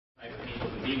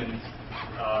and Demons.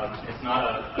 It's not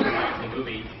a science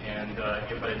movie,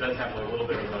 but it does have a little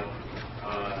bit of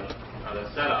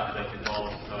a setup that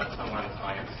involves some amount of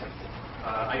science.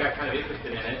 I got kind of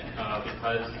interested in it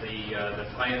because the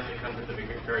science that comes at the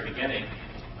very beginning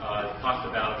talks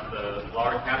about the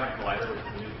Large Hadron Collider, which is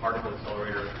a new particle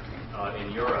accelerator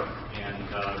in Europe, and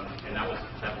that was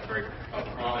very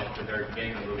prominent at the very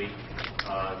beginning of the movie.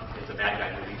 It's a bad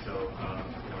guy movie, so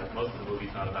most of the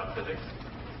movie's not about physics,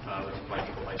 which is why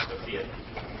people like to go see it.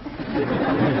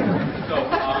 So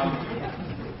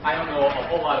I don't know a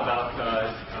whole lot about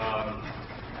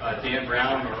Dan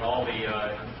Brown or all the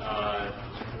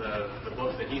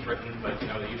books that he's written, but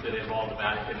usually they involve the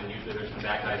Vatican, and usually there's some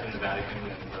bad guys in the Vatican,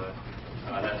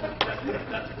 and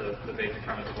that's the basic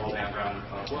premise of all Dan Brown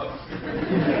books.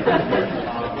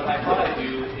 What I thought I'd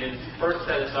do is first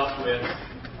set us up with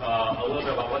a little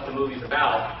bit about what the movie's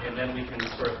about, and then we can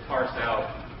sort of parse out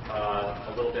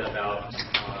a little bit about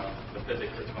the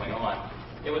physics that's going on.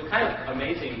 It was kind of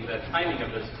amazing, the timing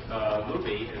of this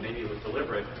movie, and maybe it was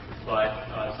deliberate, but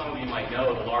some of you might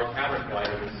know the Large Hadron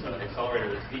Collider, this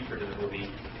accelerator that's featured in the movie,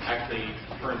 actually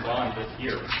turns on this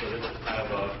year. So this is kind of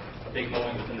a big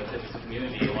moment within the physics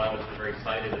community. A lot of us are very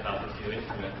excited about this new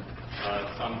instrument.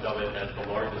 Some dub it as the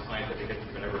largest scientific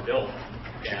instrument ever built.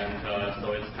 And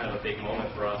so it's kind of a big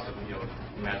moment for us. And,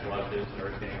 imagine a lot of physicists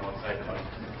are getting all excited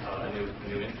about a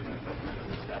new instrument, but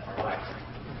that's relaxing.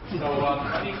 So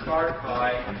let me start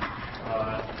by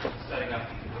setting up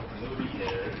what the movie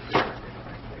is.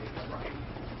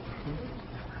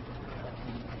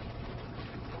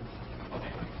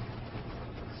 Okay.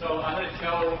 So I'm going to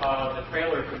show the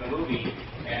trailer for the movie,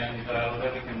 and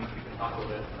then we can talk a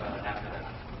little bit after that.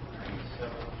 So.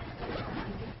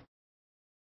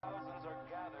 Thousands are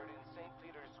gathered in St.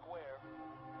 Peter's Square.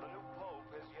 The new pope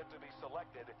has yet to be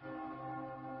selected.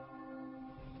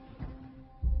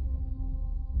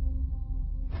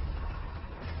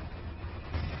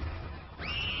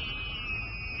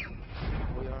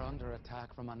 We are under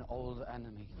attack from an old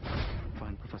enemy.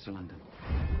 Find Professor London.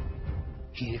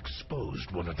 He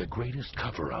exposed one of the greatest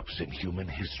cover-ups in human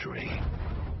history.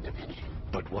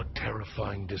 But what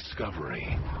terrifying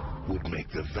discovery would make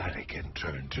the Vatican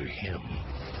turn to him?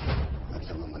 That's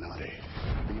Illuminati.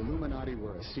 The Illuminati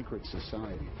were a secret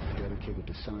society dedicated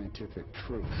to scientific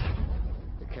truth.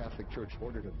 The Catholic Church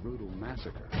ordered a brutal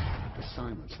massacre to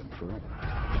silence them forever.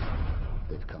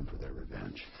 They've come for their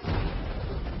revenge.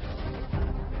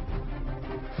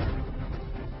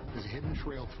 There's a hidden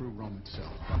trail through Rome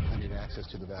itself. I need access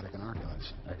to the Vatican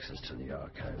archives. Access to the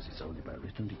archives is only by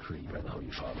written decree by the Holy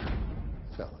Father.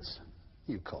 Fellas,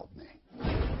 you called me.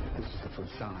 This is the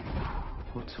first sign.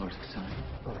 What sort of sign?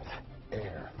 Earth,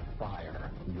 air,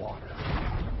 fire, water.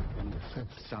 And the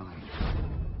fifth sign.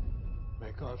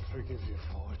 May God forgive you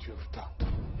for what you've done.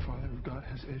 Father, if God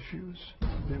has issues,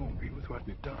 they won't be with what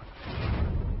we've done.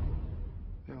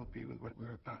 They'll be with what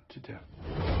we're about to do.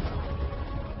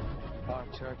 Our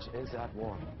church is at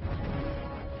war.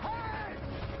 Hey!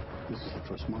 This is the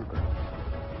first marker.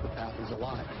 The path is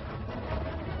alive.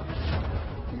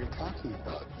 You're talking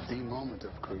about the moment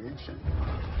of creation.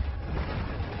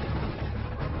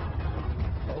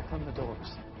 Open the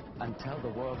doors and tell the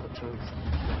world the truth.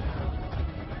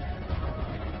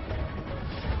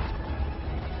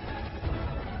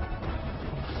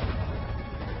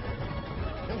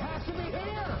 It has to be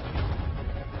here!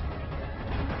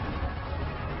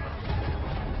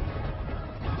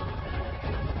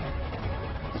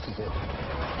 This is it.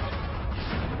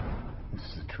 This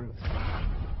is the truth.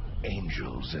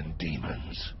 Angels and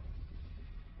demons.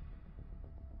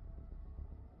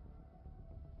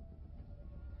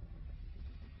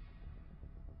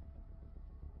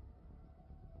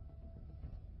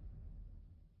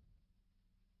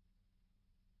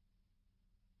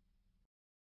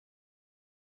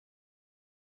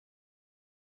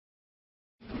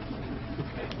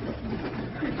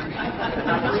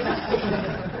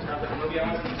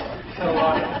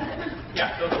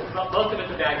 So most of it's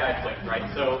a bad guy flick, right?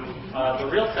 So the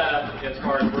real setup, as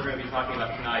far as we're going to be talking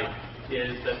about tonight,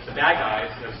 is that the bad guys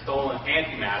have stolen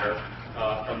antimatter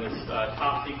from this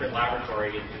top secret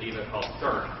laboratory in Geneva called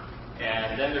CERN.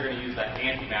 And then they're going to use that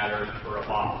antimatter for a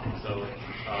bomb. So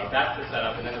that's the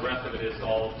setup, and then the rest of it is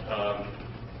all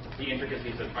the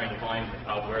intricacies of trying to find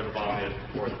out where the bomb is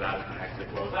before the Vatican actually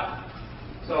blows up.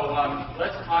 So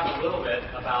let's talk a little bit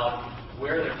about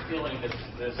where they're stealing this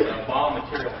bomb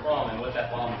material from and what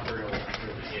that bomb material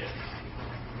really is.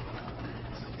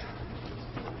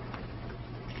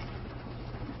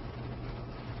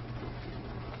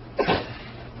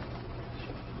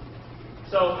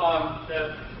 So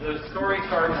the story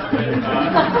starts with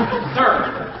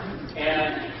CERN,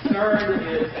 and CERN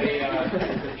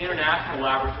national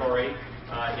laboratory.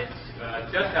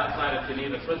 It's just outside of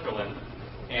Geneva, Switzerland,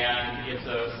 and it's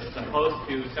host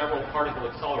to several particle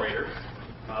accelerators.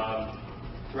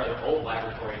 It's a rather old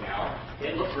laboratory now.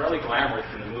 It looks really glamorous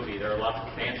in the movie. There are lots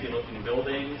of fancy-looking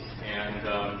buildings,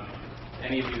 and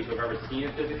any of you who have ever seen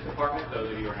a physics department, those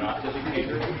of you who are not physics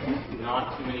majors,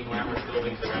 not too many glamorous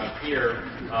buildings around here.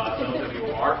 Those of you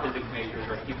who are physics majors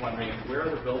are keep wondering, where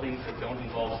are the buildings that don't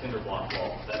involve cinder block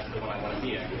walls? That's the one I want to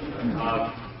be in.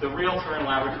 The real CERN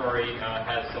laboratory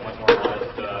has so much more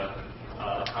modest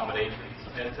accommodations.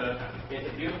 It's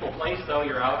a beautiful place, though.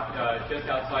 You're out just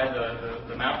outside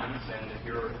the mountains, and if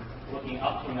you're looking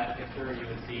up from that picture, you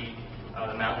would see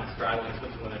the mountains straddling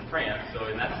Switzerland and France. So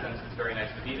in that sense, it's very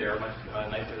nice to be there, much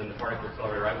nicer than the particle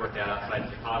accelerator I worked at outside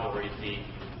Chicago, where you see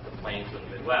the plains of the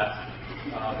Midwest.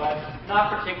 But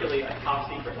not particularly a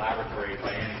top-secret laboratory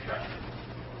by any stretch.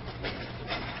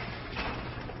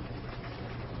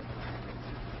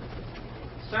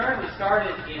 CERN was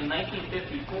started in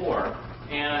 1954,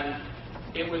 and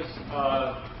it was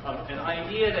an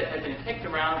idea that had been kicked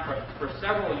around for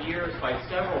several years by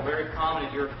several very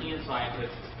prominent European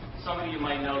scientists. Some of you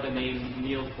might know the name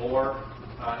Niels Bohr.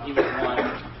 He was one.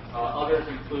 Others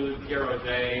include Pierre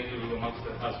Auger, who amongst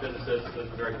us physicists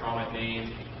is a very prominent name.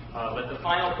 But the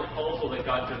final proposal that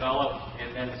got developed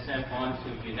and then sent on to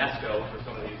UNESCO, for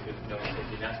some of these who know what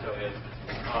UNESCO is,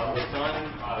 was done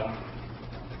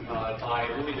by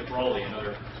Louis de Broglie,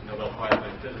 another Nobel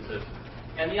Prize-winning physicist.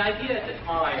 And the idea at the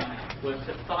time was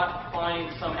to find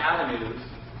some avenues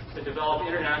to develop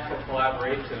international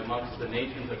collaboration amongst the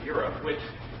nations of Europe, which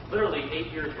literally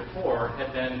 8 years before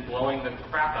had been blowing the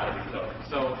crap out of each other.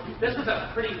 So this was a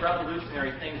pretty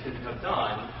revolutionary thing to have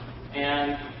done.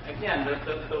 And again,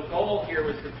 the goal here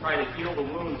was to try to heal the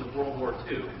wounds of World War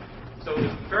II. So it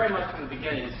was very much from the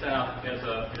beginning set up as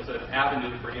an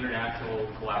avenue for international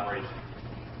collaboration.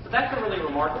 So that's a really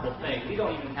remarkable thing. We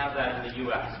don't even have that in the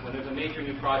U.S. When there's a major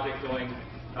new project going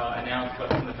announced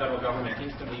from the federal government,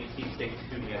 instantly you see states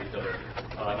shooting at each other.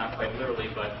 Not quite literally,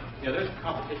 but there's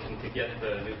competition to get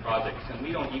the new projects, and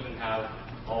we don't even have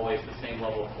always the same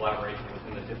level of collaboration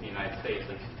within the 50 United States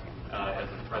as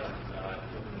is present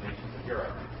within the nations of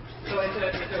Europe. So it's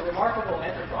a remarkable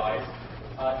enterprise.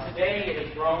 Today it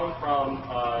has grown from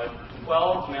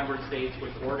 12 member states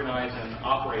which organize and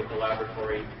operate the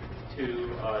laboratory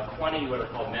to 20 what are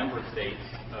called member states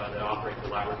that operate the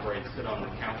laboratory and sit on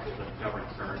the councils that govern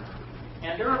CERN.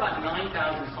 And there are about 9,000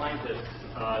 scientists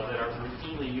that are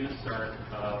routinely use CERN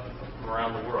from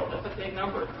around the world. That's a big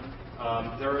number.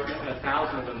 There are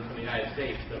 1,000 of them from the United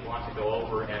States that want to go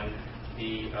over and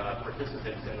be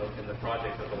participants in the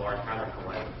project of the Large Hadron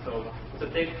Collider. So it's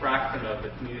a big fraction of the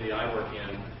community I work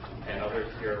in and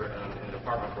others here in the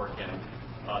department work in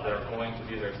that are going to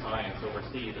do their science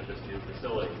overseas at this new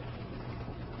facility.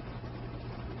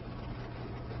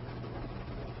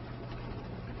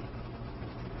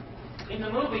 In the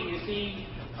movie, you see,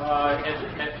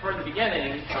 toward the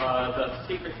beginning, the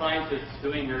secret scientists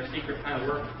doing their secret kind of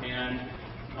work, and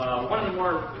one of the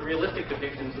more realistic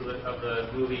depictions of the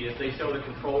movie is they show the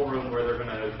control room where they're going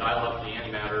to dial up the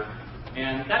antimatter,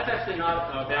 and that's actually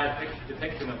not a bad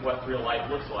depiction of what real life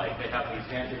looks like. They have these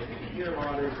fancy-looking computer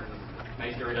monitors, and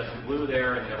nice iridescent blue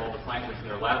there, and they have all the scientists in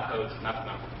their lab coats. Not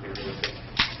to be realistic.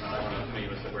 I don't know too many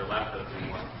of us that wear lab coats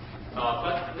anymore.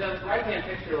 But the right-hand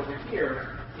picture over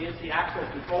here is the actual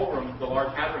control room of the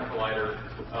Large Hadron Collider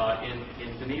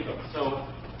in Geneva. So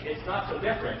it's not so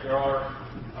different. There are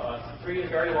 3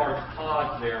 very large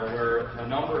pods there where a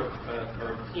number of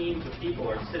or teams of people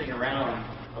are sitting around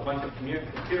a bunch of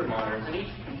computer monitors, and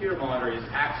each computer monitor is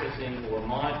accessing or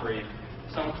monitoring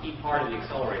some key part of the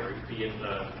accelerator, be it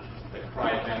the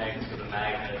cryogenics or the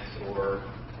magnets or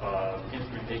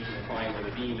instrumentation to find where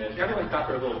the beam is. Everyone's got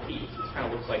their little piece. It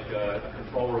kind of looks like a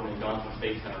control room in Johnson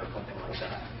Space Center or something like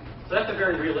that. So that's a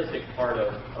very realistic part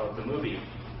of the movie.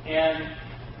 And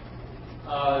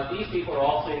these people are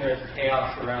all sitting there as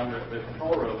chaos around the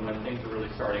control room when things are really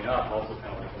starting up, also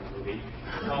kind of like in the movie.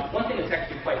 One thing that's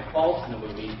actually quite false in the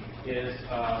movie is,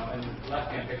 in the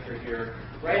left-hand picture here,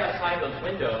 right outside those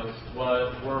windows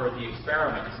were the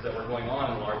experiments that were going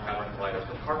on in the Large Hadron Collider.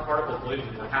 So particle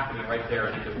collisions were happening right there,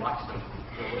 and you could watch them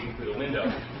looking through the window.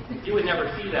 You would never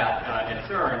see that at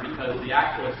CERN because the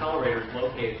actual accelerator is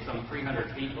located some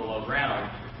 300 feet below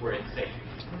ground where it's safe.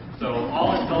 So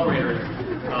all accelerators,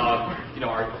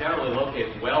 are generally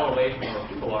located well away from where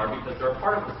people are because there are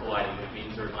particles colliding, which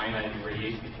means there's ionizing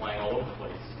radiation flying all over the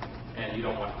place, and you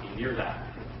don't want to be near that.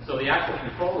 So the actual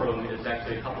control room is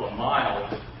actually a couple of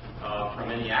miles from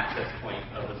any access point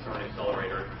of the CERN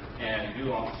accelerator, and you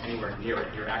don't anywhere near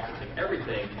it. You're accessing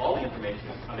everything. All the information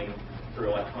is coming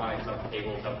through electronics, up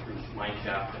cables, up through mine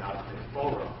shafts, and out to the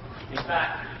control room. In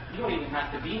fact, you don't even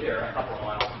have to be there a couple of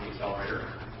miles from the accelerator.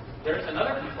 There's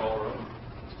another control room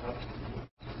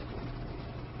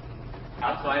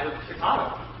outside of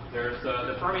Chicago. There's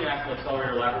the Fermi National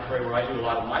Accelerator Laboratory, where I do a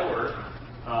lot of my work.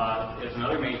 Is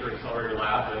another major accelerator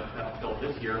lab that built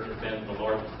this year has been the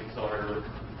largest accelerator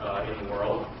in the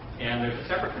world. And there's a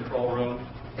separate control room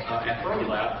at Fermi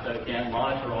Lab that, again,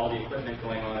 monitor all the equipment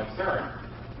going on at CERN.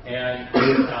 And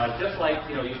just like,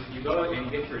 you go and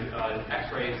get your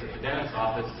x-rays at the dentist's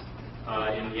office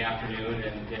in the afternoon,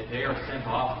 and they are sent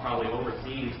off probably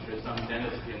overseas to some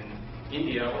dentist in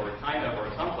India or China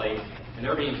or someplace, and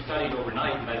they're being studied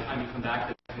overnight, and by the time you come back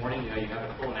this morning, you have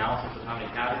a full analysis of how many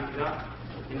cavities you got.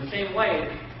 In the same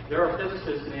way, there are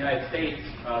physicists in the United States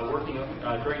working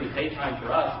during the daytime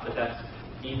for us, but that's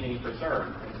evening for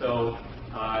CERN. And so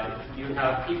you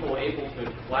have people able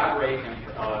to collaborate and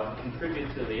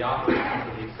contribute to the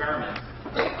operations of the experiments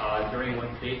during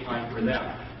what's daytime for them.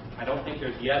 I don't think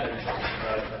there's yet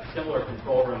a similar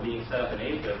control room being set up in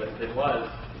Asia, but if it was,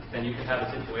 then you could have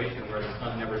a situation where the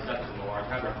sun never sets in the Large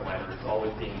Hadron Collider. It's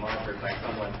always being monitored by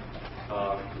someone,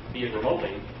 be it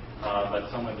remotely, but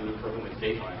someone for whom it's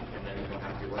daytime, and then you don't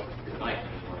have to work through the night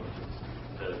anymore, which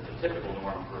is the typical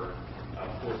norm for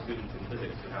students in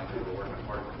physics who have to work on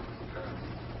particle experiments.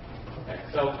 Okay,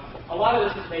 so a lot of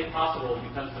this is made possible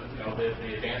because of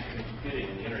the advances in computing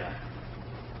and the internet.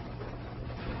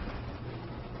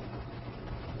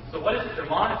 So what is it they're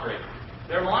monitoring?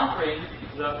 They're monitoring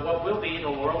what will be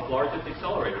the world's largest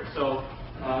accelerator. So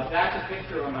that's a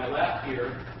picture on my left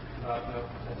here. No,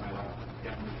 that's my left.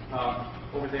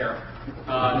 Yeah. Over there.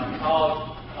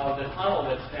 Of the tunnel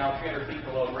that's now 300 feet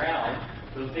below ground.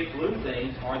 Those big blue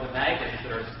things are the magnets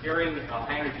that are steering a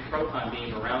high-energy proton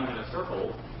beam around in a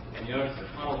circle. And you notice the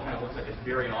tunnel kind of looks like it's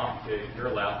veering off to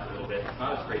your left a little bit. It's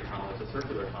not a straight tunnel, it's a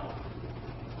circular tunnel.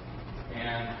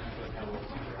 And so kind of looks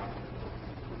like around.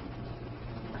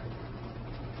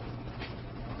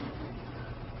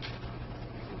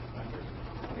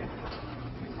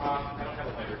 I don't have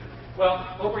a lighter.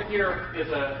 Well, over here is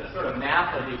a sort of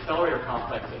map of the accelerator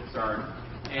complex at CERN.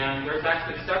 And there's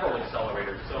actually several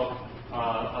accelerators. So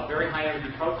a very high energy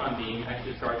proton beam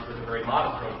actually starts with a very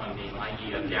modest proton beam,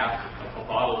 i.e. a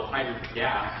bottle of hydrogen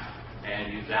gas,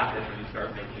 and you zap it and you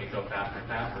start making it go faster and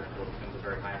faster until it becomes a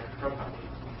very high energy proton beam.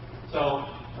 So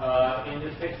in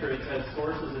this picture it says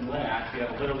sources in LINAC. You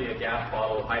have literally a gas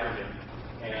bottle of hydrogen.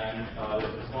 And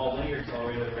there's a small linear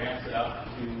accelerator that ramps it up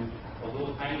to a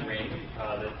little tiny ring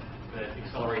that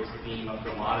accelerates the beam up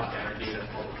to a modest energy that's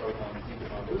called the proton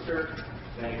synchrotron booster.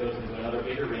 Then it goes into another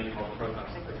bigger ring called the proton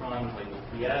synchrotron, labeled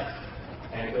PS.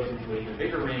 And it goes into an even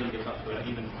bigger ring, gets up to an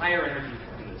even higher energy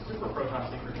in the super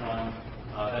proton synchrotron.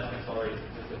 That's an accelerator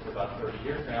that's existed for about 30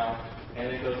 years now.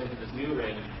 And it goes into this new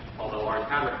ring called the Large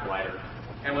Hadron Collider.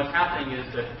 And what's happening is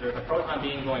that there's a proton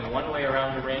beam going one way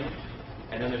around the ring,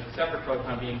 and then there's a separate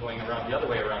proton beam going around the other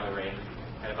way around the ring.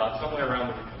 And about somewhere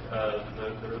around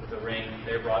the ring,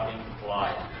 they're brought in to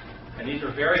collide. And these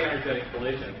are very energetic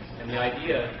collisions, and the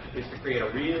idea is to create a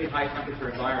really high temperature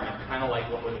environment, kind of like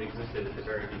what would have existed at the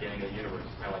very beginning of the universe,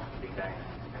 kind of like the Big Bang.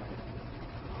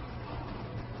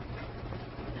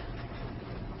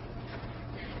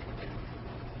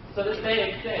 So this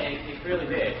big thing is really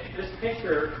big. This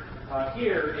picture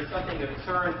here is something that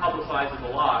CERN publicizes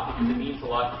a lot because it means a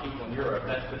lot to people in Europe.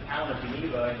 That's the town of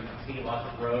Geneva, and you can see lots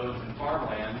of roads and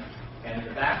farmland, and in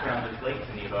the background is Lake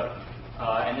Geneva.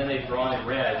 And then they've drawn in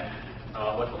red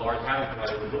what the Large Hadron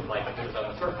Collider would look like if it was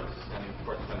on the surface. And of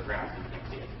course it's underground, so you can't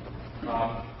see it.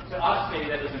 To us,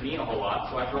 maybe that doesn't mean a whole lot,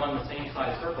 so I've drawn the same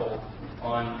size circle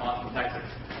on Austin, Texas.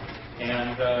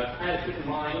 And kind of keep in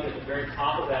mind that the very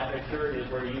top of that picture is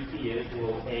where UT is,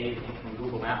 little A from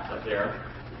Google Maps up there.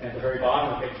 And at the very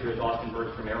bottom of the picture is Austin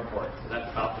Bergstrom Airport. So that's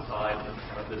about the size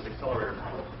of this accelerator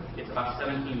tunnel. It's about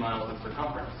 17 miles in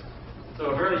circumference. So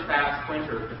a very fast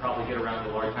sprinter could probably get around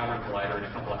the Large Hadron Collider in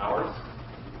a couple of hours.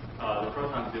 The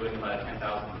protons do it in about 10,000th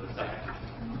of a second.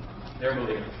 They're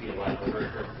moving at the speed of light. We're very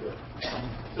close to it.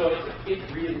 So it's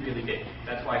really, really big.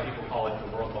 That's why people call it the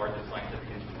world's largest scientific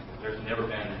instrument. There's never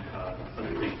been such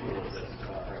a big tool as this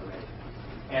ever made.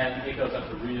 And it goes up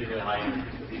to really, really high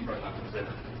energies that these protons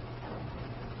exhibit.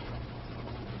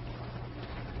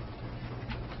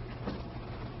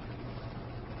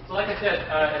 So like I said,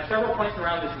 at several points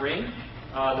around this ring,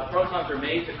 the protons are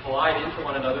made to collide into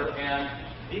one another, and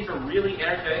these are really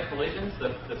energetic collisions.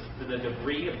 The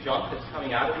debris of junk that's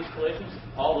coming out of these collisions,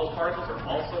 all those particles are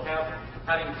also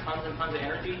having tons and tons of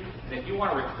energy. And if you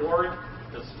want to record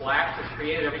the splash that's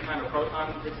created every time a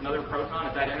proton hits another proton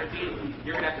at that energy,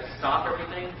 you're going to have to stop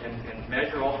everything and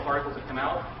measure all the particles that come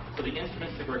out. So So the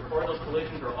instruments to record those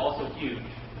collisions are also huge.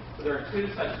 So there are two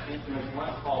such instruments. One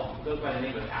goes by the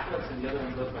name of Atlas, and the other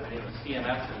one goes by the name of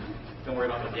CMS. And don't worry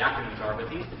about what the acronyms are, but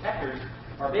these detectors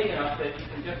are big enough that you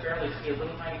can just barely see a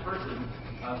little tiny person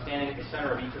standing at the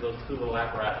center of each of those two little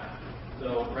apparatus.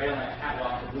 So right on that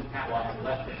catwalk, the blue catwalk on the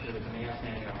left picture, there's a man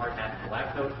standing in a hard hat and a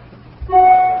lab coat.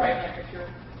 Right in that picture,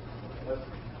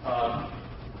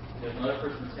 there's another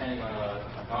person standing on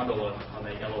a gondola, on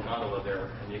the yellow gondola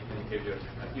there, and it gives you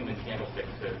a human candlestick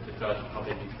to judge how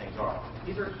big these things are.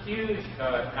 These are huge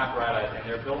apparatus, and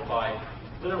they're built by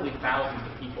literally thousands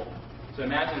of people. So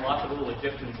imagine lots of little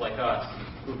Egyptians like us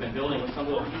who've been building some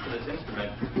little piece of this instrument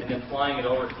and then flying it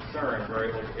over to CERN where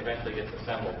it eventually gets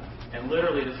assembled. And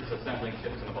literally this is assembling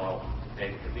chips in a bottle.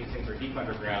 Okay? Because these things are deep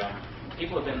underground.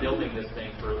 People have been building this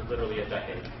thing for literally a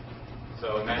decade.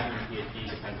 So imagine your PhD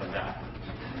depends on that.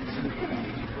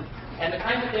 And the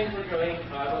kinds of things we're doing,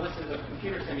 well, this is a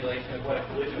computer simulation of what a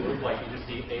collision would look like. You just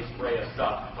see a spray of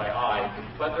stuff by eye.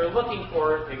 But they're looking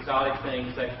for exotic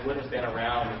things that would have been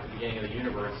around at the beginning of the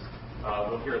universe.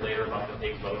 We'll hear later about the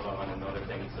Higgs boson and other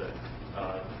things that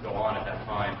go on at that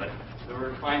time. But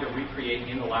we're trying to recreate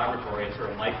in the laboratory a sort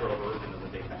of micro version of the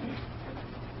Big Bang.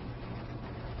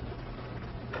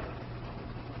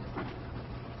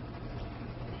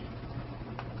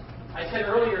 I said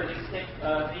earlier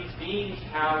these beams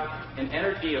have an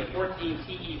energy of 14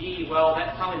 TeV. Well,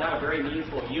 that's probably not a very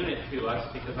meaningful unit to us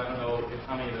because I don't know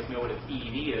how many of us know what a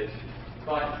TeV is.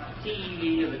 But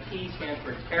TeV, the T stands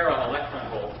for tera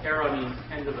electron volt. Tera means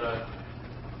 10 to the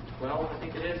 12, I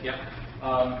think it is. Yeah.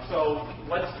 So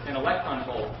what's an electron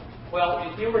volt?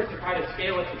 Well, if you were to try to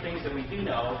scale it to things that we do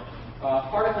know,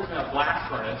 particles in a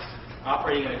blast furnace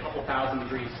operating at a couple thousand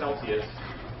degrees Celsius,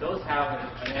 those have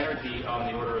an energy on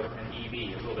the order of an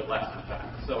eV, a little bit less in fact.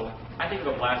 So I think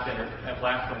of a blast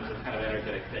furnace as kind of an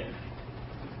energetic thing.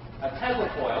 A Tesla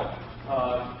coil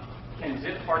can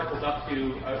zip particles up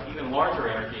to even larger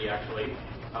energy, actually,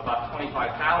 about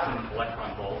 25,000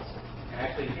 electron volts. And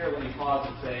actually here, let me pause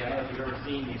and say, I don't know if you've ever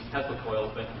seen these Tesla coils,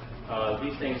 but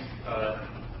these things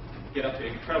get up to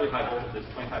incredibly high voltages,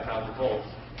 25,000 volts,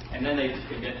 and then they just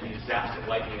emit these zaps of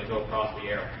lightning that go across the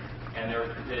air. And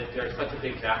they're such a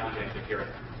big zap you can hear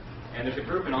it. And there's a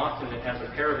group in Austin that has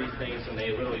a pair of these things, and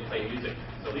they literally play music.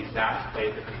 So these zaps play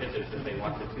at different pitches if they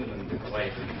want to tune them in different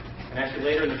ways. And actually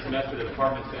later in the semester, the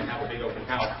department's going to have a big open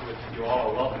house to which you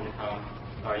all are welcome to come.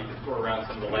 You can tour around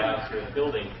some of the labs here in the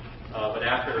building. But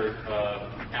after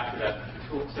that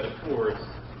set of tours,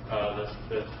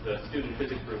 the student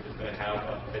physics group is going to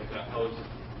host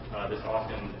this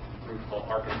Austin group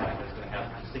called Armageddon that's going to have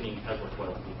singing Tesla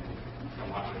coils. I'm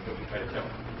watching it, we try to tell.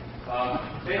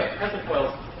 So anyway, Tesla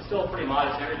coils still pretty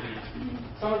modest energy.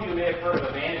 Some of you may have heard of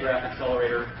a Van de Graaff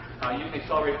accelerator. You can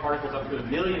accelerate particles up to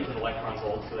millions of electron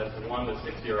volts, so that's the one with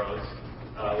 6 zeros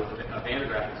with a Van de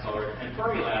Graaff accelerator. And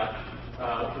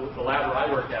Fermilab, the lab where I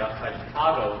worked at outside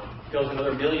Chicago, goes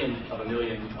another million of a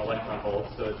million electron volts,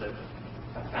 so it's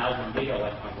 1,000 giga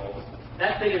electron volts.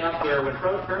 That's big enough where when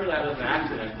Fermilab does an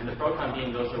accident and the proton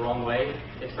beam goes the wrong way,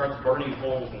 it starts burning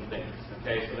holes in things.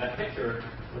 Okay, so that picture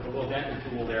with the little dental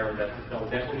tool there, that's called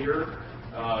a dental mirror.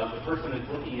 The person is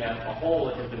looking at a hole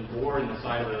that has been bored in the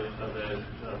side of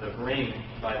the ring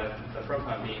by the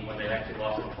proton beam when they actually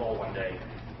lost control one day,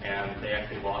 and they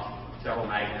actually lost several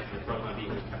magnets, and the proton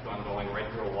beam just kept on going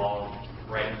right through a wall,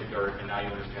 right into dirt, and now you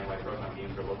understand why proton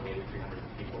beams are located 300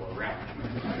 people around.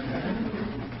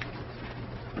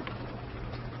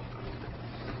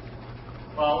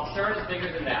 Well, CERN is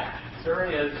bigger than that.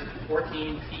 CERN is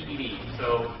 14 TeV,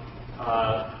 so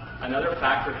another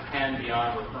factor of 10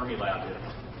 beyond where Fermilab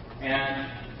is. And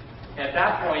at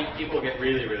that point, people get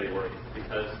really, really worried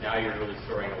because now you're really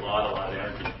storing a lot of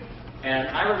energy. And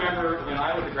I remember when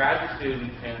I was a graduate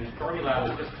student and Fermilab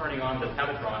was just turning on the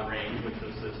Tevatron range, which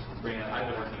was this ring that I've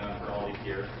been working on for all these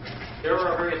years, there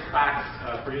were various tracks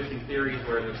producing theories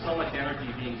where there's so much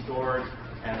energy being stored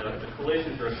and the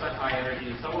collisions are such high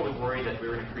energy, someone was worried that we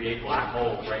were going to create black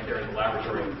holes right there in the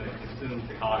laboratory that was going to consume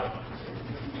Chicago.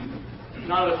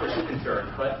 None of us were too concerned,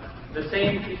 but the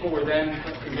same people were then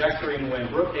conjecturing when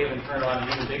Brookhaven turned on an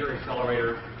even bigger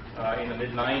accelerator in the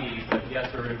mid-90s that yes,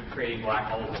 we're creating black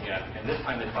holes again, and this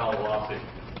time they filed a lawsuit.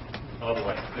 Oh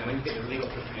boy, and we can get the legal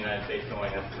system in the United States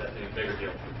going, that's an even bigger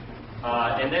deal.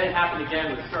 And then it happened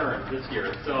again with CERN this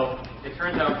year, so it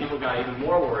turns out people got even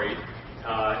more worried,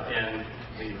 and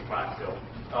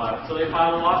so they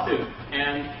filed a lawsuit,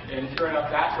 and sure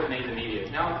enough, that's what made the media.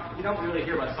 Now, you don't really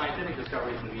hear about scientific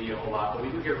discoveries in the media a whole lot, but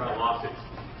we do hear about lawsuits.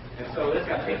 And so this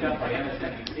got picked up by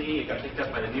MSNBC, it got picked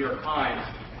up by the New York Times,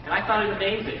 and I found it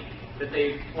amazing that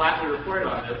they flatly reported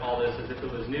on all this as if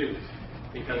it was news.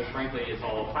 because frankly it's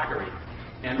all quackery.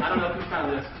 And I don't know if you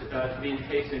found this to be the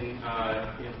case in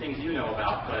things you know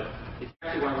about, but if you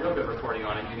actually want a real good reporting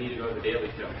on it, you need to go to the Daily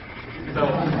Show. So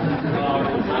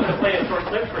I'm going to play a short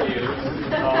clip for you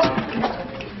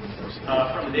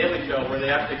from the Daily Show where they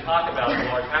actually talk about the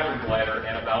Large Hadron Collider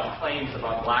and about claims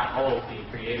about black holes being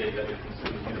created that would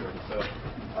consume the universe. So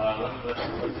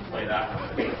let's play that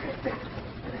one.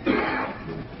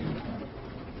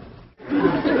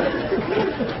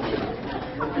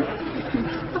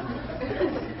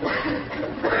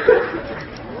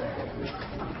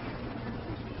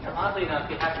 Now, oddly enough,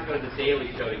 you have to go to the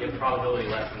Daily Show to get probability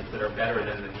lessons that are better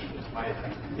than the neat.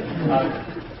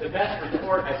 The best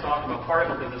report I saw from a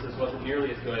particle physicist wasn't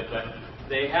nearly as good, but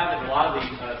they have in a lot of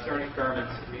these CERN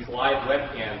experiments these live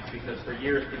webcams because for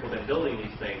years people have been building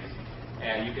these things,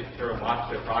 and you could sort of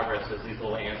watch their progress as these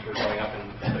little ants were going up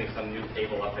and putting some new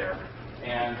cable up there.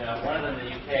 And one of them in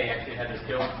the UK actually had this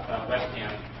joke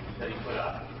webcam that he put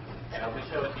up. And I'll just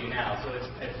show it to you now. So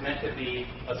it's meant to be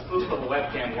a spoof of a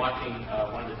webcam watching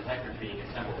one of the detectors being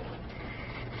assembled.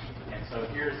 And so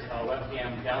here's a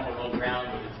webcam down below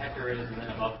ground where the detector is, and then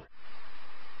above.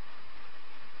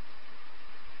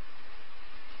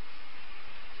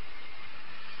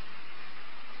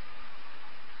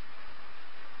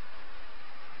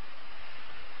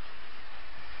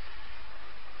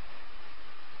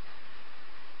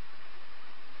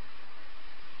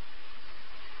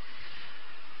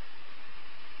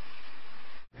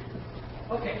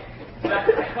 Okay, so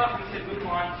I thought we should move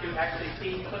on to actually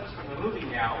see clips from the movie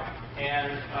now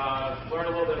and learn a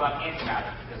little bit about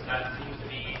antimatter, because that seems to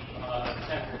be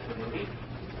central to the movie.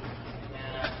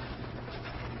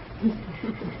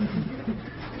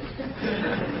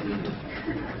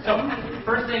 So,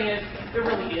 first thing is, there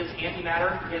really is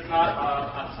antimatter. It's not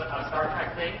a Star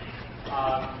Trek thing.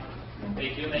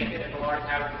 They do make it in the Large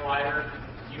Hadron Collider.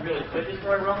 You really could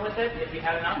destroy Rome with it if you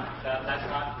had enough. That's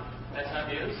not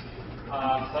news.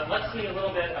 But let's see a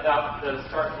little bit about the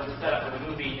setup of the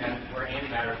movie and where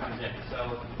antimatter comes in.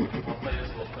 So I'll play this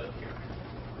little clip here.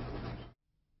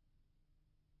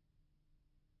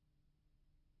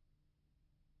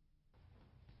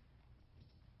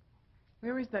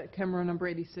 Where is that camera number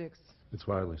 86? It's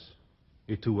wireless.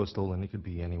 It too was stolen. It could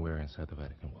be anywhere inside the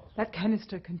Vatican walls. That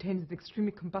canister contains an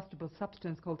extremely combustible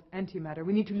substance called antimatter.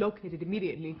 We need to locate it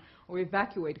immediately or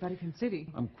evacuate Vatican City.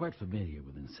 I'm quite familiar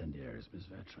with incendiaries, Miss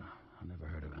Vetra. I've never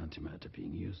heard of antimatter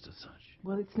being used as such.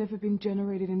 Well, it's never been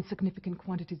generated in significant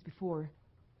quantities before.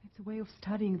 It's a way of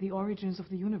studying the origins of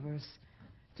the universe,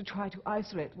 to try to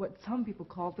isolate what some people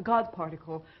call the God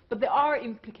particle. But there are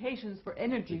implications for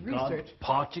energy research. God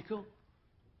particle?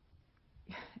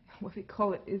 What we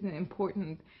call it isn't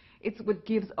important. It's what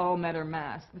gives all matter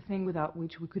mass, the thing without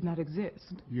which we could not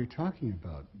exist. You're talking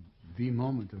about the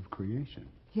moment of creation.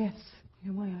 Yes,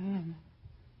 you're why I am.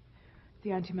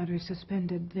 The antimatter is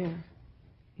suspended there,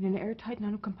 in an airtight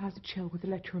nanocomposite shell with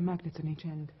electromagnets on each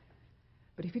end.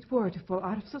 But if it were to fall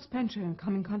out of suspension and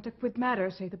come in contact with matter,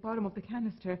 say the bottom of the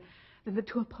canister, then the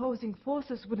two opposing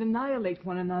forces would annihilate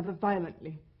one another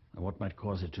violently. And what might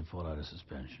cause it to fall out of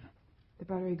suspension? The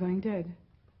battery going dead.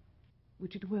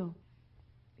 Which it will,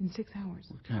 in 6 hours.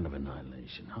 What kind of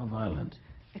annihilation? How violent?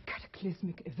 A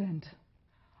cataclysmic event.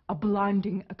 A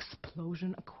blinding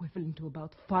explosion equivalent to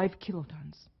about 5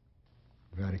 kilotons.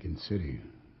 Vatican City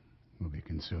will be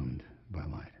consumed by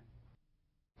light.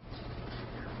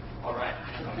 All right.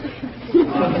 So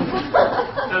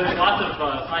there's lots of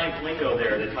science lingo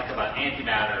there. They talk about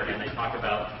antimatter, and they talk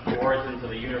about the origins of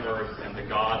the universe and the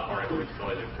God particle, which is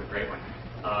always a great one.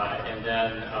 And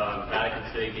then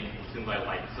Vatican City being consumed by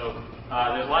light. So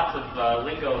there's lots of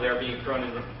lingo there being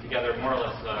thrown together more or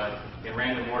less in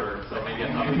random order. So maybe I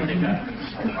thought we could take that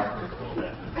apart a little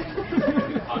bit.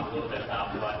 Talk a little bit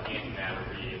about what antimatter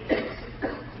really is.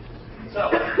 So,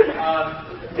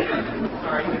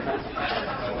 sorry, that's what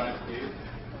I wanted to do.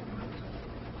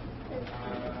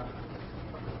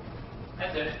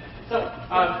 That's it. So,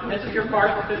 this is your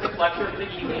particle physics lecture for the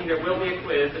evening. There will be a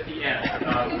quiz at the end.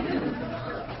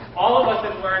 All of us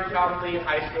have learned probably in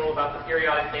high school about the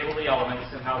periodic table of the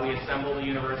elements and how we assemble the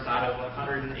universe out of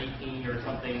 118 or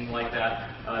something like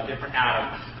that, different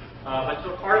atoms. But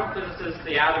to a particle physicist,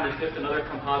 the atom is just another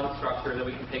composite structure that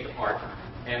we can take apart,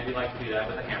 and we like to do that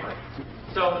with a hammer.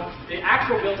 So the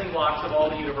actual building blocks of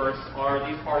all the universe are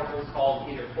these particles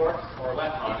called either quarks or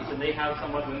leptons, and they have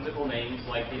somewhat whimsical names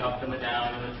like the up and the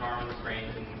down and the charm and the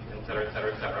strange, and et cetera, et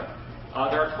cetera, et cetera.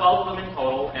 There are 12 of them in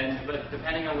total, but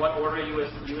depending on what order you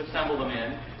assemble them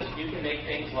in, you can make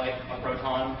things like a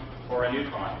proton or a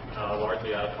neutron,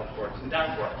 largely out of quarks and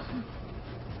down quarks.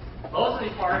 Most of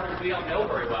these particles we don't know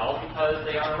very well because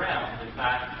they aren't around. In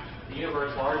fact, the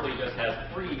universe largely just has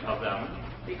 3 of them,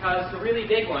 because the really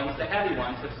big ones, the heavy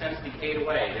ones, have since decayed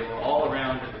away. They were all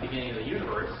around at the beginning of the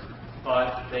universe,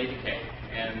 but they decayed.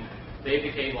 And they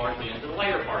decayed largely into the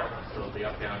lighter particles, so the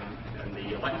up, down, and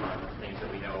the electrons, things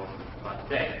that we know about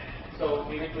today. So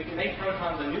we can make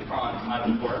protons and neutrons out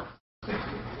of quarks.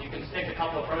 You can stick a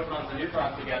couple of protons and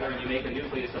neutrons together and you make a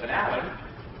nucleus of an atom.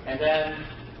 And then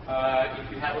if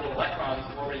you have little electrons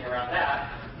orbiting around that,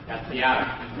 that's the atom.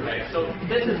 Okay? So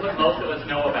this is what most of us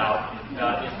know about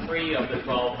in 3 of the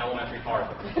 12 elementary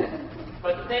particles.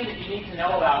 But the thing that you need to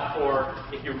know about for,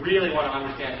 if you really want to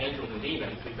understand angels and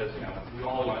demons, because we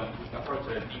all want to approach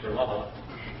it at a deeper level,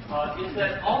 is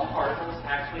that all particles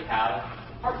actually have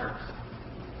partners.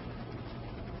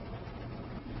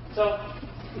 So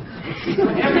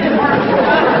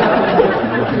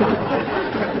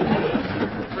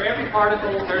for every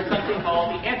particle, there's something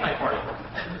called the antiparticle.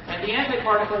 And the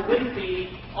antiparticle wouldn't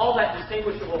be all that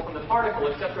distinguishable from the particle,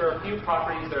 except there are a few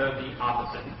properties that are the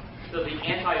opposite. So the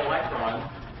anti-electron,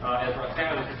 as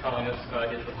Roxana was just telling us,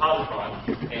 is the positron.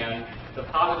 And the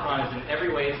positron is in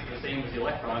every way the same as the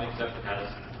electron, except it has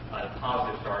a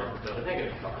positive charge instead of a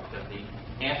negative charge. That the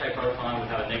antiproton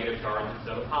would have a negative charge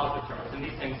instead of a positive charge. And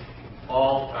these things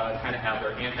all kind of have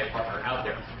their antipartner out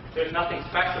there. There's nothing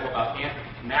special about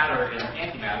matter and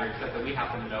antimatter, except that we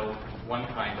happen to know one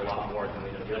kind a lot more than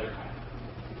we know the other kind.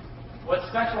 What's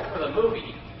special for the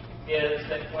movie is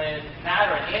that when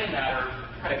matter and antimatter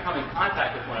kind of come in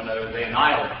contact with one another, they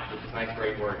annihilate, which is a nice,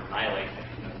 great word, annihilate.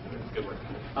 It's a good word.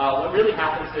 What really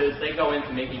happens is they go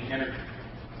into making energy.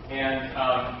 And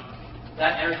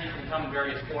that energy can come in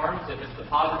various forms. If it's the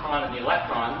positron and the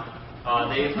electron,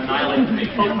 they annihilate to make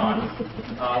photons,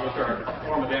 which are a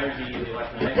form of energy in the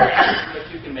electromagnetic. But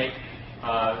you can make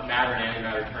matter and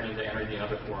antimatter turn into energy in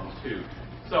other forms too.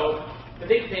 So the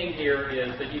big thing here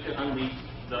is that you can unleash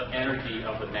the energy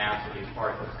of the mass of these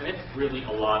particles. And it's really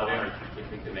a lot of energy if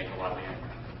we can make a lot of energy.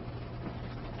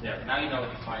 There, now you know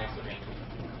the science of angels.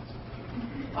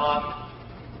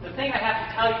 The thing I have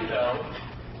to tell you, though,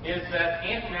 is that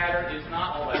antimatter is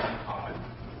not all that uncommon.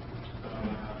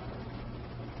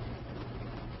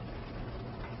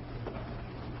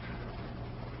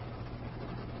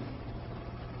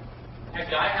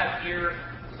 Actually, I have here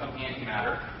some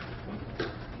antimatter.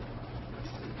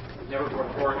 Never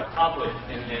before accomplished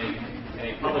in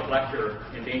a public lecture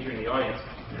endangering the audience.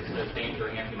 This says danger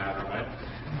antimatter on it.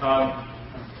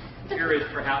 Here is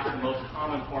perhaps the most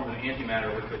common form of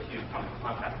antimatter with which you come in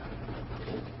contact.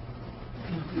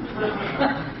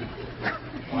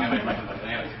 Well, I might like them by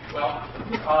bananas. Well,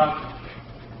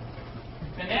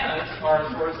 bananas are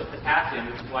a source of potassium,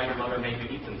 which is why your mother made you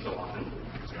eat them so often.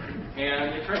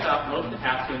 And it turns out most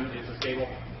potassium is a stable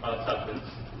substance,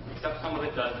 except some of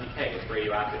it does decay. It's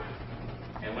radioactive.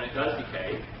 And when it does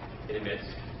decay, it emits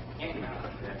antimatter.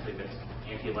 It actually emits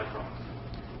anti-electrons.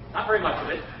 Not very much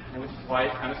of it, which is why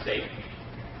it's kind of safe,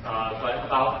 but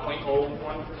about 0.01%.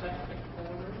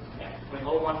 Yeah,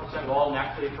 0.01% of all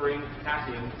naturally occurring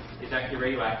potassium is actually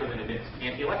radioactive and emits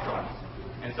anti-electrons.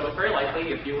 And so it's very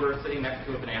likely, if you were sitting next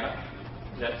to a banana,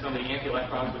 that some of the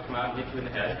anti-electrons would come out and hit you in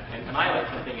the head and annihilate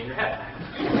something in your head.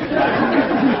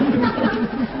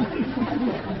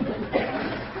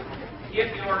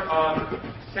 If you're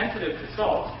sensitive to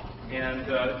salt and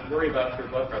worry about your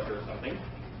blood pressure or something,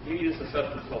 you use a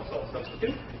substance called salt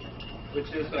substitute, which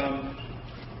is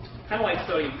kind of like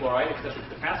sodium chloride, except it's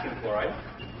potassium chloride.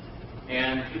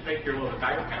 And if you take your little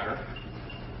Geiger counter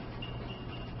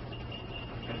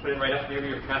and put it right up near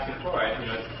your potassium chloride,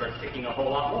 it starts ticking a whole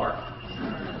lot more.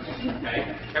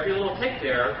 Okay? Every little tick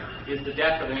there is the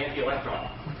death of an anti-electron.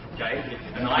 Okay? It's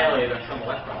annihilated on some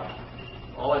electron.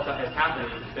 All that has happened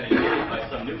is it's been emitted by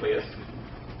some nucleus,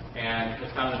 and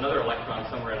it's found another electron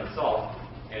somewhere in the salt,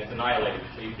 and it's annihilated.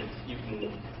 So you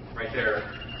can right there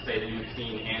say that you've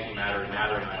seen antimatter and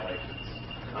matter annihilations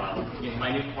in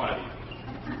minute quantity.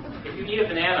 If you eat a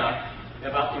banana,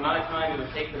 about the amount of time it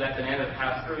would take for that banana to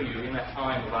pass through you, in that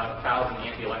time about 1,000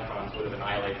 anti-electrons would have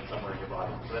annihilated somewhere in your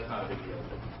body. So that's not a big deal,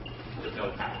 but just know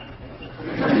it's happening.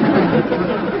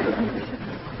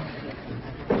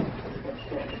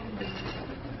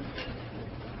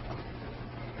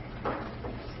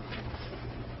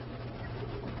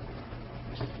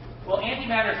 Well,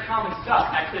 antimatter is common stuff.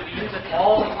 Actually, we use it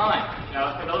all the time.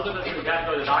 For those of us who got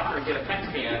to go to the doctor and get a PET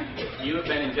scan, you have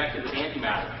been injected with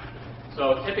antimatter.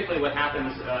 So typically what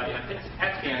happens in a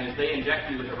PET scan is they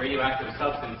inject you with a radioactive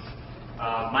substance,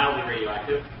 mildly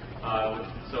radioactive,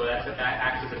 so that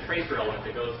acts as a tracer element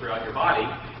that goes throughout your body.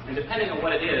 And depending on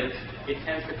what it is, it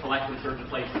tends to collect in certain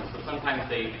places. So sometimes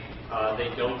they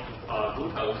dope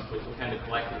glucose, which will tend to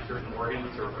collect in certain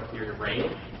organs or near your brain.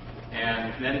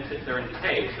 and then it sits there and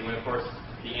decays. And when, of course,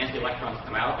 the anti-electrons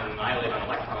come out and annihilate on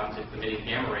electrons, it's emitting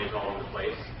gamma rays all over the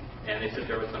place. And they sit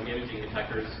there with some imaging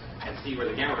detectors and see where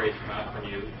the gamma rays come out from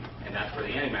you, and that's where the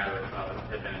antimatter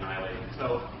had been annihilating.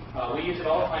 So we use it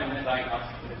all the time in the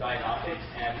diagnostics,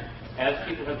 and as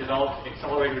people have developed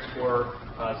accelerators for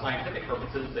scientific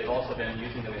purposes, they've also been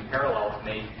using them in parallel to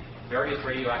make various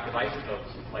radioactive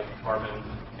isotopes like carbon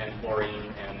and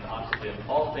fluorine and oxygen,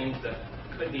 all things that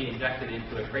could be injected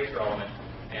into a tracer element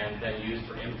and then used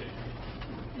for imaging.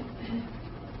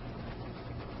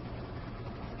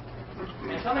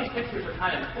 And some of these pictures are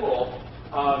kind of cool.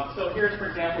 So here's, for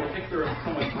example, a picture of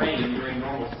someone's brain during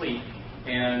normal sleep,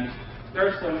 and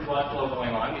there's some blood flow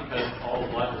going on because all the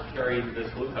blood is carried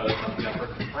this glucose up to that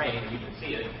person's brain, and you can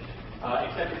see it.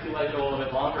 Except if you let it go a little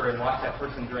bit longer and watch that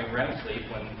person during REM sleep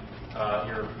when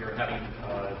you're having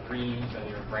dreams and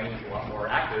your brain is a lot more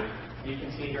active, you can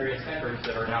see various centers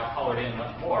that are now colored in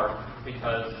much more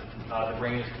because the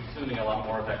brain is consuming a lot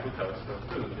more of that glucose for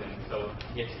food, and so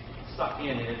it's sucked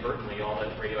in inadvertently all that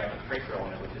radioactive tracer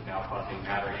element, which is now causing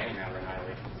matter and antimatter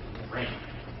annihilation in the brain.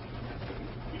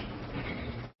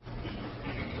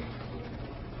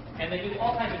 And they do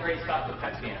all kinds of great stuff with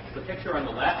PET scans. The picture on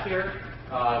the left here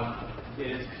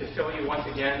is to show you once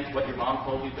again what your mom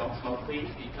told you: don't smoke, please,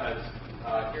 because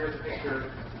here's a picture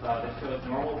that shows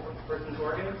normal person's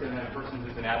organs and then a person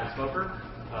who's an avid smoker,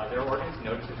 their organs.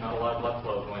 Notice there's not a lot of blood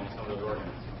flow going to some of those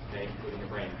organs, okay, including the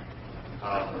brain.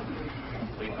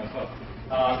 Please don't smoke.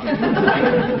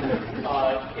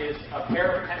 Is a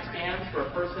pair of PET scans for a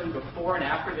person before and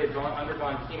after they've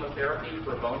undergone chemotherapy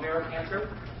for bone marrow cancer.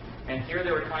 And here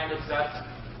they were trying to assess,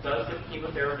 does the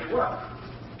chemotherapy work?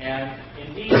 And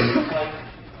indeed, it looks like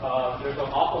there's an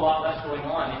awful lot less going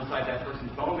on inside that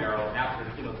person's bone marrow after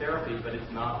the chemotherapy, but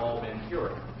it's not all been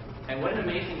cured. And what an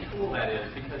amazing tool that is,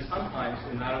 because sometimes,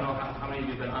 and I don't know how many of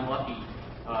you have been unlucky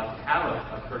to have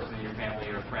a person in your family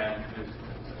or a friend who's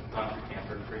gone through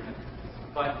cancer treatment,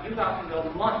 but you've often go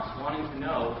months wanting to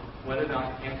know whether or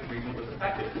not the cancer treatment was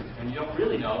effective, and you don't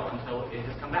really know until it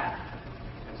has come back.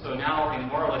 And so now, in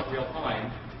more or less real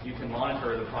time, you can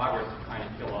monitor the progress of trying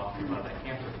to kill off that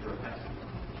cancer through a PET scan.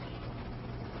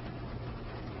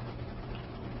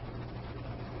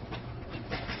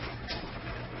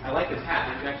 I like this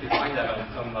hat. You can actually find that on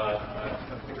some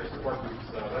particular support group's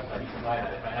website. You can buy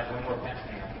that. If I had one more PET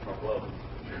scan, I could go globe.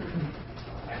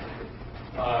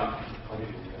 I'll leave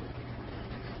it to you.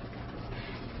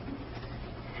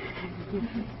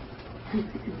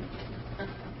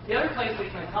 The other place we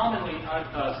can commonly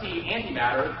see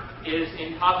antimatter is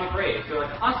in cosmic rays. There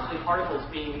are constantly particles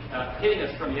being hitting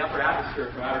us from the upper atmosphere,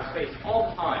 from outer space,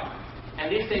 all the time. And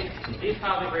these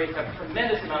cosmic rays have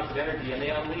tremendous amounts of energy, and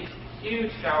they unleash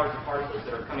huge showers of particles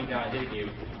that are coming down and hitting you.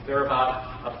 There are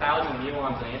about 1,000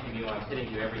 muons and antimuons hitting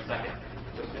you every second,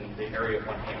 just in the area of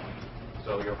one hand.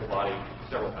 So your whole body,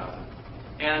 several thousand.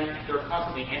 And there are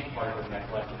constantly antiparticles in that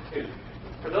collection, too.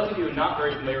 For those of you who are not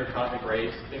very familiar with cosmic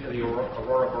rays, think of the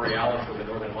aurora borealis or the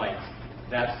northern lights.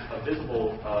 That's a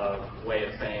visible way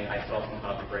of saying I saw some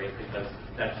cosmic rays, because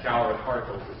that shower of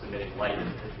particles is emitting light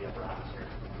into the upper atmosphere.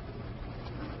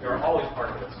 There are always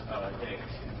particles hitting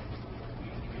us.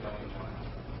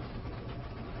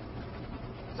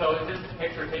 So this is a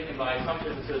picture taken by some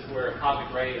physicists where a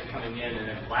cosmic ray is coming in and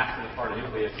then blasting apart a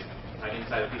nucleus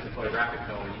inside a piece of photographic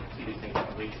film, and you can see these things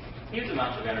release huge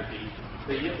amounts of energy.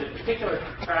 The particular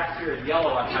tracks here in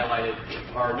yellow I've highlighted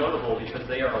are notable because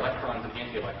they are electrons and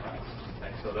anti-electrons. Okay,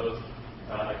 so those,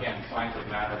 again, signs of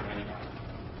matter and antimatter.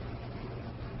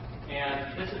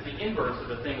 And this is the inverse of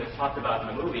the thing that's talked about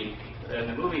in the movie. In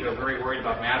the movie, they're very worried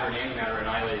about matter and antimatter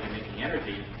annihilating and making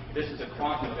energy. This is a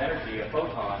quantum of energy, a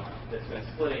photon, that's been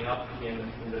splitting up in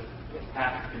the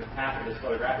path of this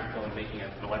photographic film, making it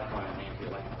an electron and an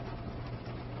anti-electron.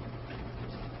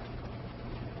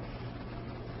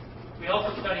 We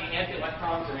also study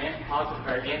anti-electrons and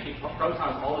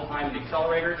anti-protons all the time in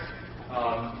accelerators.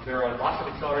 There are lots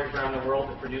of accelerators around the world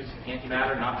that produce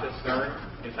antimatter, not just CERN.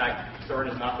 In fact, CERN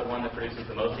is not the one that produces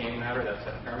the most antimatter. That's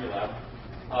at Fermilab.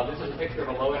 This is a picture of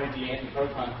a low-energy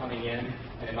antiproton coming in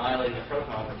and annihilating the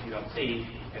proton, which you don't see,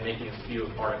 and making a spew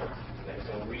of particles. Okay,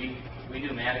 so we do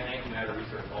antimatter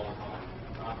research all the time,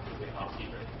 not completely top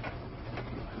secret. I'm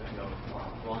going to go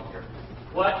along here.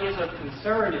 What is of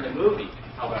concern in the movie,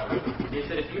 however, is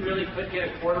that if you really could get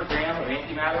a quarter gram of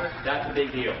antimatter, that's a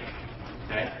big deal.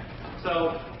 Okay?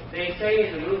 So they say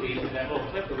in the movie, in that little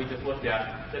clip that we just looked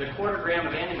at, that a quarter gram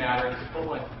of antimatter is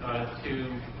equivalent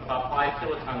to about 5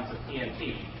 kilotons of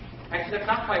TNT. Actually, that's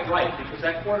not quite right, because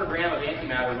that quarter gram of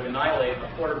antimatter would annihilate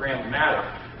a quarter gram of matter.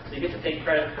 So you get to take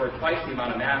credit for twice the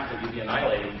amount of mass that you'd be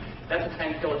annihilating. That's a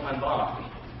 10 kiloton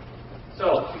bomb.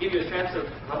 So, to give you a sense of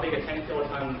how big a 10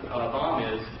 kiloton bomb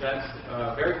is, that's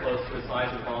very close to the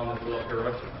size of the bomb that blew up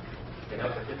Hiroshima. Okay, that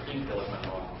was a 15 kiloton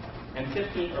bomb. And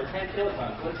 15 or 10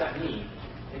 kilotons, what does that mean?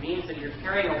 It means that you're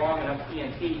carrying along enough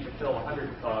TNT to fill 100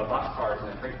 boxcars in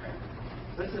a freight train.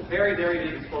 So this is a very, very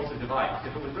big explosive device.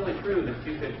 If it was really true that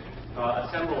you could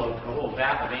assemble a little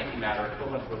vat of antimatter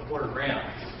equivalent to a quarter gram,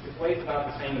 which weighs about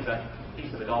the same as that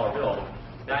piece of a dollar bill,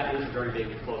 that is a very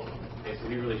big explosive. Okay, so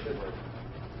we really should learn.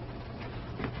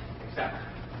 Except,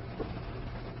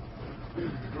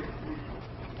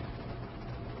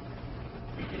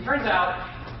 it turns out,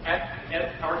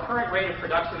 at our current rate of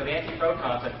production of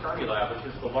antiprotons at Fermilab, which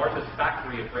is the largest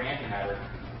factory for antimatter,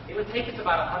 it would take us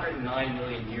about 109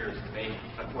 million years to make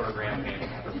a quarter gram of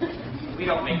antimatter. We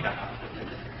don't make that much.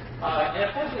 And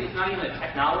unfortunately, it's not even a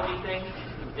technology thing.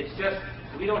 It's just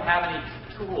we don't have any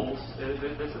tools.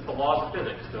 This is the laws of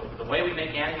physics. The way we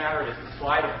make antimatter is to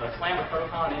slam a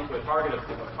proton into a target of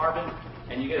carbon,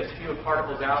 and you get a spew of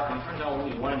particles out, and it turns out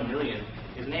only 1 in a million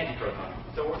is an antiproton.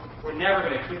 So we're never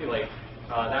going to accumulate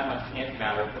that much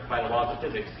antimatter by the laws of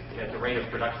physics at the rate of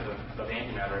production of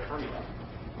antimatter at Fermilab.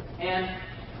 And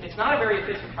it's not a very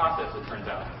efficient process, it turns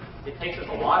out. It takes us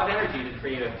a lot of energy to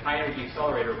create a high-energy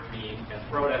accelerator beam and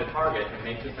throw it at a target and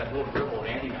make just that little dribble of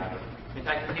antimatter. In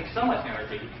fact, it takes so much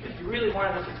energy, if you really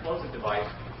wanted this explosive device,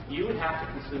 you would have to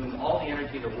consume all the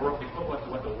energy the world, equivalent to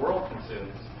what the world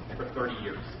consumes for 30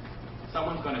 years.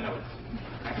 Someone's going to notice.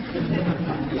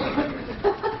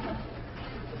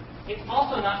 It's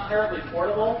also not terribly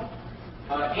portable.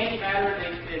 Antimatter,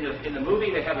 in the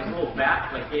movie, they have this little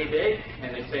vat, like yay big,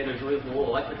 and they say there's little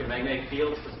electric and magnetic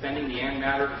fields suspending the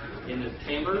antimatter in this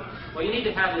chamber. Well, you need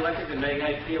to have the electric and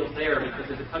magnetic fields there because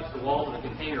if it touches the walls of the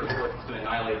container, of course, it's going to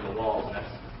annihilate the walls, and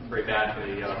that's very bad for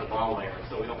the bomb layer,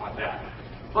 so we don't want that.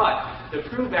 But the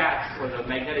true vats, or the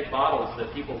magnetic bottles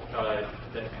that people that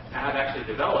have actually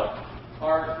developed,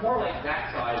 are more like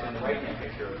that size in the right-hand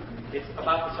picture. It's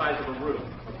about the size of a room,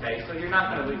 okay? So you're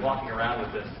not going to be walking around with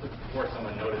this before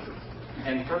someone notices.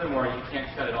 And furthermore, you can't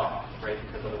shut it off, right?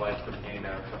 Because otherwise the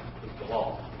antimatter hits the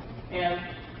wall. And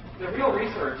the real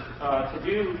research to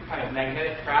do kind of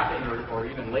magnetic trapping or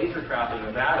even laser trapping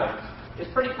of atoms is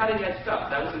pretty cutting-edge stuff.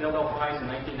 That was a Nobel Prize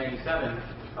in 1997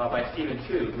 by Stephen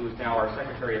Chu, who is now our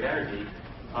Secretary of Energy.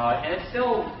 And it's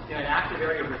still an active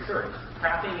area of research.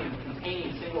 Trapping and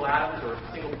containing single atoms or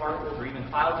single particles or even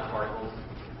clouds of particles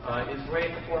is right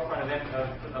at the forefront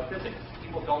of physics.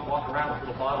 People don't walk around with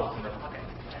little bottles in their pocket.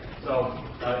 So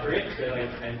if you're interested,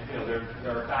 and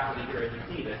there are faculty here at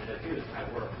UT that do this kind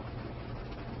of work.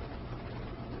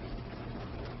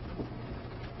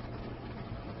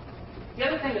 The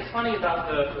other thing that's funny about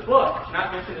the book, not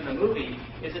mentioned in the movie,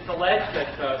 is it's alleged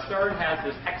that CERN has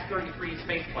this X-33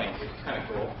 space plane, which is kind of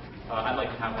cool. I'd like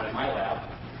to have one in my lab.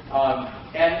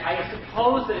 And I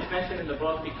suppose that it's mentioned in the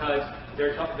book because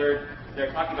they're talking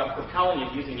about propelling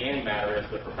it using antimatter as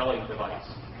the propelling device.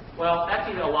 Well, that's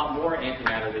even a lot more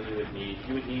antimatter that you would need.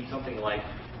 You would need something like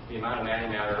the amount of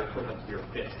antimatter equivalent to your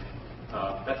fist.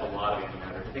 That's a lot of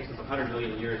antimatter. It takes us 100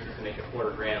 million years just to make a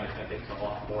quarter gram. It's going to take us a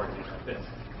lot more to make a fist.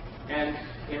 And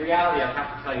in reality, I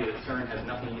have to tell you that CERN has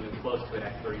nothing even close to an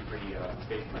X-33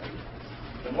 space plane.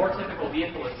 The more typical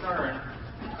vehicle at CERN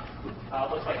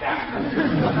looks like that.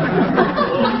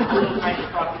 a little tiny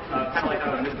truck, kind of like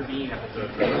out of a Mr. Bean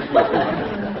episode.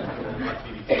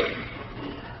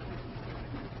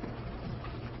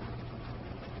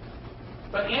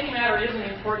 But antimatter is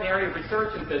an important area of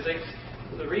research in physics.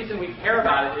 The reason we care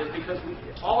about it is because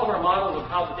all of our models of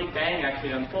how the Big Bang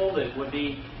actually unfolded would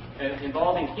be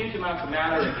involving huge amounts of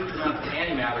matter and huge amounts of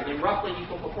antimatter in roughly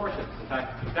equal proportions. In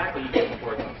fact, exactly equal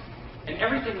proportions. And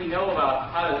everything we know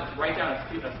about how to write down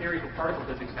a theory for particle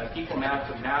physics has equal amounts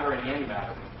of matter and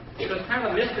antimatter. So it's kind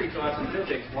of a mystery to us in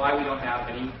physics why we don't have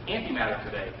any antimatter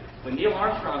today. When Neil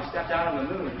Armstrong stepped out on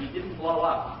the moon, he didn't blow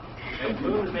up. The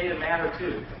moon was made of matter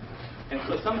too. And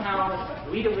so somehow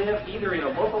we live either in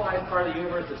a localized part of the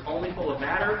universe that's only full of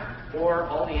matter, or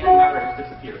all the antimatter has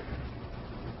disappeared.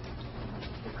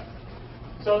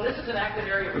 So this is an active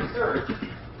area of research,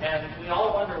 and we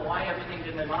all wonder why everything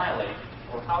didn't annihilate,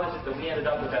 or how is it that we ended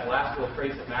up with that last little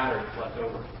trace of matter that's left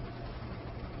over.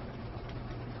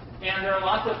 And there are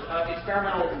lots of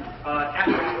experimental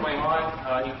efforts going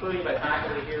on, including by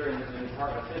faculty here in the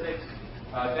Department of Physics.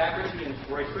 Jack Ritchie and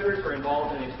Roy Switters were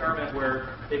involved in an experiment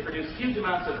where they produced huge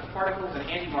amounts of particles and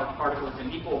antimatter particles in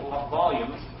equal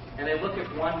volumes, and they looked if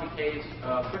one decays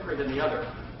quicker than the other,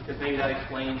 because maybe that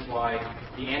explains why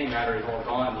the antimatter is all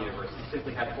gone in the universe. It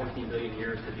simply had 14 billion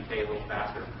years to decay a little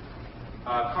faster.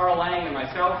 Carl Lang and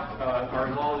myself are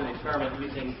involved in an experiment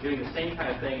doing the same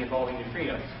kind of thing involving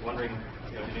neutrinos, wondering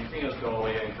do neutrinos go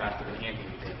away any faster than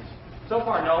antineutrinos? So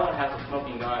far, no one has a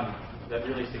smoking gun that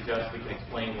really suggests we can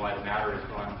explain why the matter is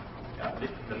gone.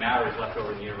 The matter is left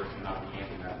over in the universe and not the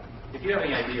antimatter. If you have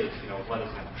any ideas, let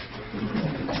us know.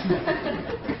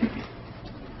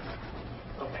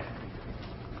 Okay.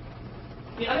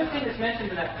 The other thing that's mentioned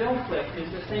in that film clip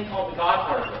is this thing called the God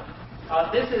particle.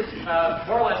 This is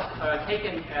more or less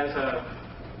taken as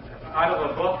out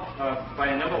of a book by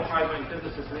a Nobel Prize-winning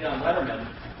physicist, Leon Letterman,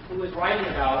 who was writing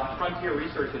about frontier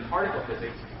research in particle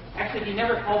physics. Actually, he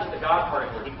never called it the God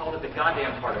particle. He called it the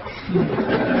goddamn particle.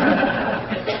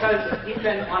 It's because he's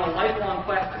been on a lifelong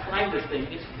quest to find this thing.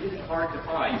 It's really hard to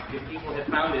find. If people had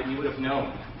found it, you would have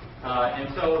known.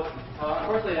 And so,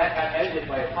 unfortunately, that got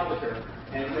edited by a publisher,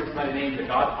 and it goes by the name the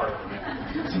God particle now.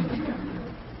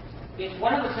 It's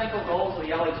one of the central goals of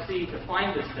the LHC to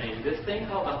find this thing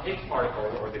called the Higgs particle,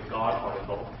 or the God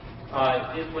particle.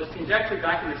 It was conjectured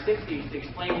back in the 60s to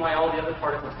explain why all the other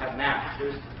particles have mass.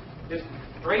 There's this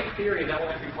great theory of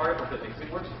elementary particle physics.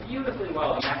 It works beautifully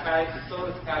well. The mathematics is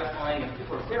so satisfying, and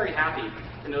people are very happy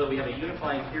to know that we have a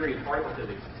unifying theory of particle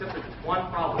physics, except there's one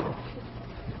problem.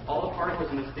 All the particles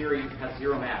in this theory have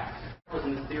zero mass.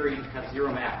 Particles in this theory have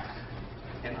zero mass,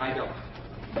 and I don't.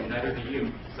 And neither do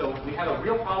you. So we have a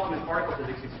real problem in particle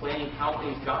physics explaining how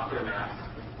things got their mass,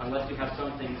 unless you have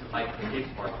something like the Higgs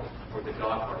particle, or the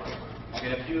God particle.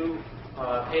 And if you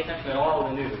pay attention at all to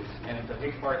the news, and if the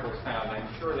Higgs particle is found, I'm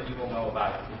sure that you will know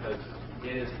about it, because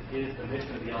it is the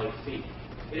mission of the LHC.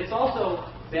 It has also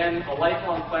been a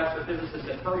lifelong quest for physicists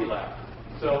at Fermilab.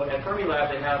 So at Fermilab,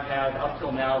 they have had, up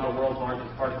till now, the world's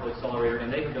largest particle accelerator,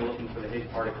 and they have been looking for the Higgs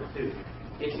particle, too.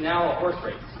 It's now a horse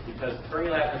race, because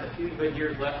Fermilab has a few good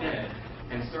years left in it,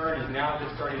 and CERN is now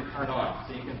just starting to turn on.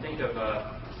 So you can think of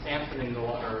Samson and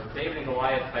or David and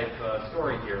Goliath type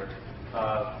story here,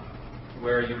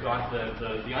 where you've got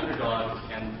the underdogs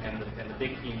and the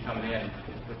big team coming in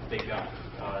with the big guns.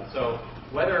 So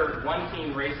whether one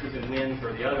team races and wins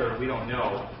or the other, we don't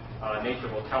know.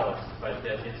 Nature will tell us, but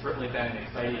it's certainly been an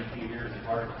exciting few years in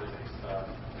particle physics,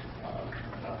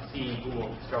 seeing who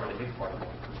will discover the Higgs particle.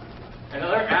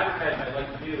 Another advertisement I'd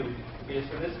like to do is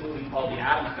for this movie called The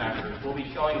Atom Smashers. We'll be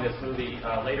showing this movie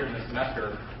later in the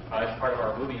semester as part of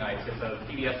our movie nights. It's a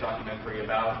PBS documentary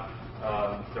about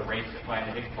the race to find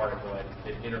the Higgs particle.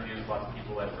 It interviews lots of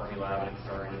people at Fermilab and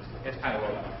CERN. It's kind of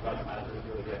well done. It's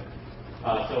really good.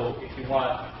 So if you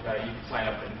want, you can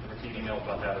sign up and receive emails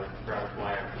about that or grab a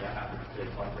flyer after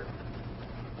today's lecture.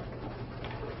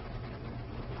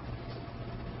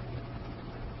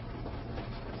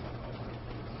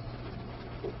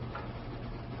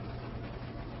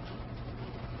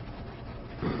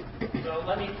 So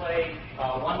let me play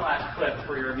one last clip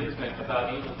for your amusement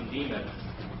about angels and demons.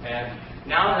 And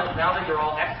now that you're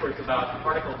all experts about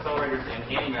particle accelerators and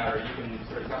antimatter, you can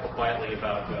sort of chuckle quietly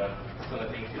about some of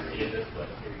the things you see in this clip.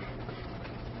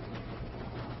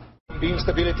 Beam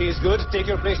stability is good. Take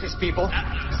your places, people.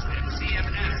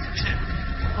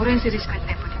 Ora inserisco il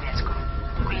tempo di mescolo.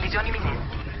 Collisioni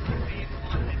imminenti.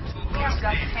 We have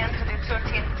got 10 to the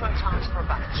 13 protons per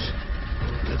batch.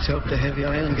 Let's hope the heavy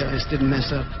ion guys didn't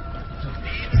mess up.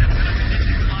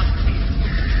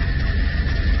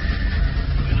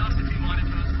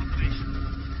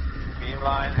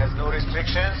 Beamline has no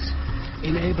restrictions.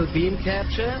 Enable beam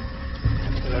capture.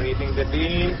 Accelerating the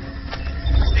beam.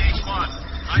 Stage 1.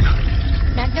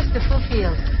 Magnus to full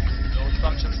field. Node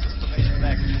functions distillation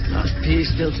back. Last P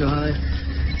still too high.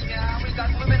 Yeah, we got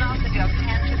luminosity of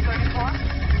 10 to 34.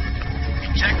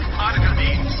 Inject particle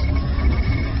beams.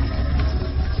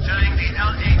 Stirring the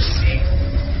LHC.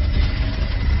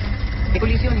 Le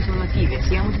collisioni sono attive,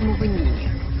 siamo di nuovo in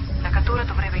linea. La cattura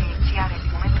dovrebbe iniziare di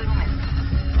momento in momento.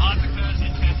 Particles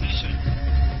in transition.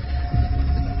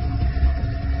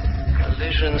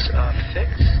 Collisions are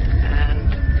fixed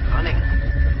and running.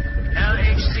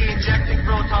 LHC injecting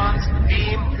protons,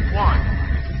 beam 1.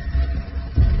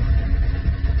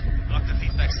 Lock the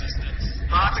feedback systems.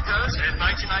 Particles at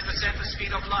 99% the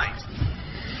speed of light.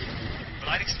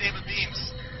 Lighting stable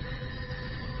beams.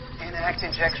 Enact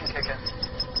injection kicker.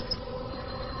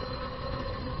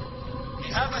 We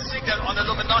have a signal on the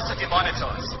luminosity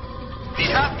monitors. We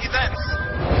have events.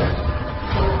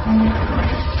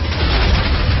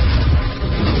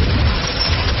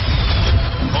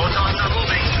 Photons are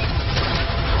moving.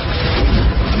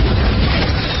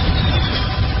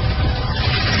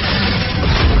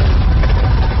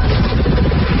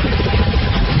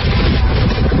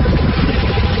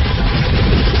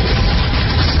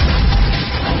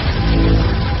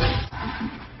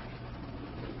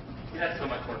 That's so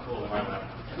much more cool than my lab.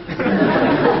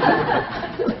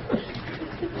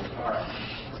 All right.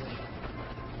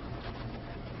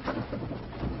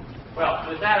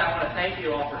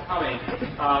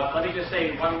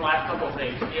 say one last couple of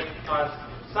things. If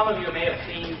some of you may have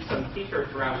seen some T-shirts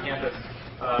around campus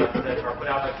that are put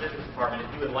out by the Physics Department.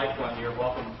 If you would like one, you're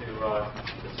welcome to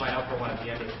sign up for one at the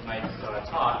end of tonight's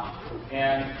talk.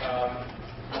 And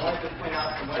I wanted to point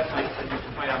out some websites that you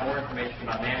can find out more information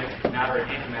about matter and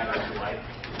antimatter if you like.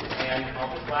 And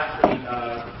I'll just lastly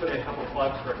put in a couple of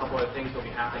plugs for a couple of things that will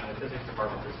be happening in the Physics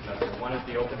Department this semester. One is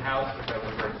the open house, which I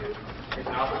referred to. It's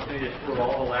an opportunity to tour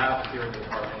all the labs here in the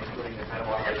department, including the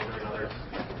catalog laser and others.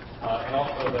 And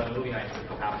also the movie nights that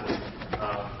will happen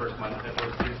first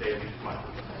Tuesday of each month.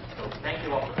 So thank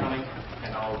you all for coming,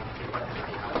 and I'll be questions if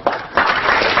you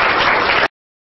have.